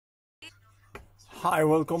Hi,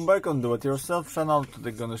 welcome back on Do It Yourself channel.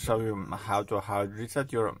 Today gonna show you how to hard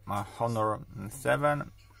reset your Honor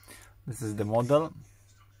 7. This is the model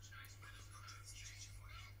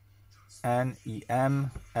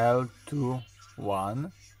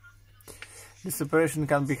NEML21. This operation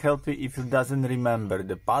can be helpful if you doesn't remember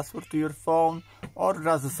the password to your phone or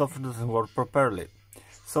just the software doesn't work properly.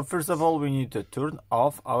 So first of all, we need to turn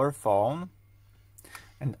off our phone,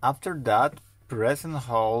 and after that press and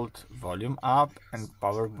hold volume up and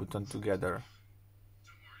power button together.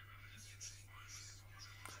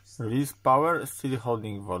 Release power, still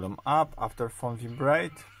holding volume up after phone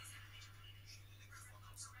vibrate.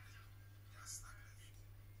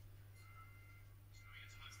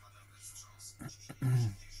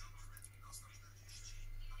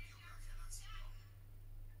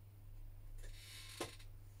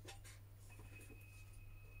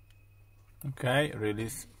 Okay,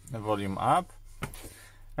 release the volume up.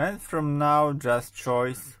 And from now just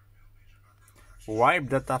choose Wipe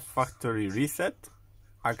Data Factory Reset,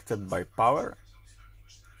 accept by power,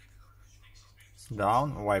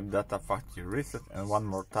 down, Wipe Data Factory Reset, and one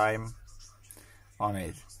more time on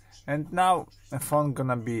it. And now the phone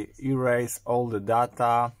gonna be erase all the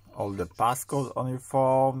data, all the passcodes on your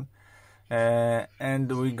phone, and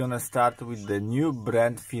we're gonna start with the new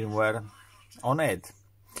brand firmware on it.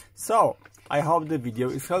 So I hope the video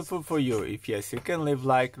is helpful for you. If yes, you can leave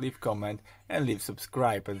like, leave comment and leave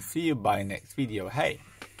subscribe, and see you by next video. Hey!